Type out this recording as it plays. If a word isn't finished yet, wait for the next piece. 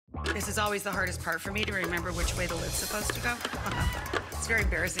This is always the hardest part for me, to remember which way the lid's supposed to go. It's very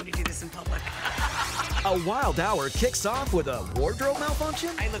embarrassing to do this in public. A wild hour kicks off with a wardrobe malfunction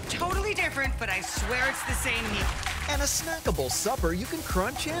I look totally different, but I swear it's the same meal. and a snackable supper you can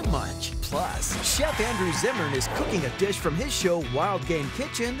crunch and munch. Plus, Chef Andrew Zimmern is cooking a dish from his show Wild Game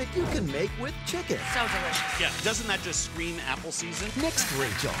Kitchen that you can make with chicken. So delicious. Yeah, doesn't that just scream apple season? Next,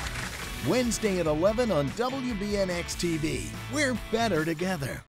 Rachael. Wednesday at 11 on WBNX-TV. We're better together.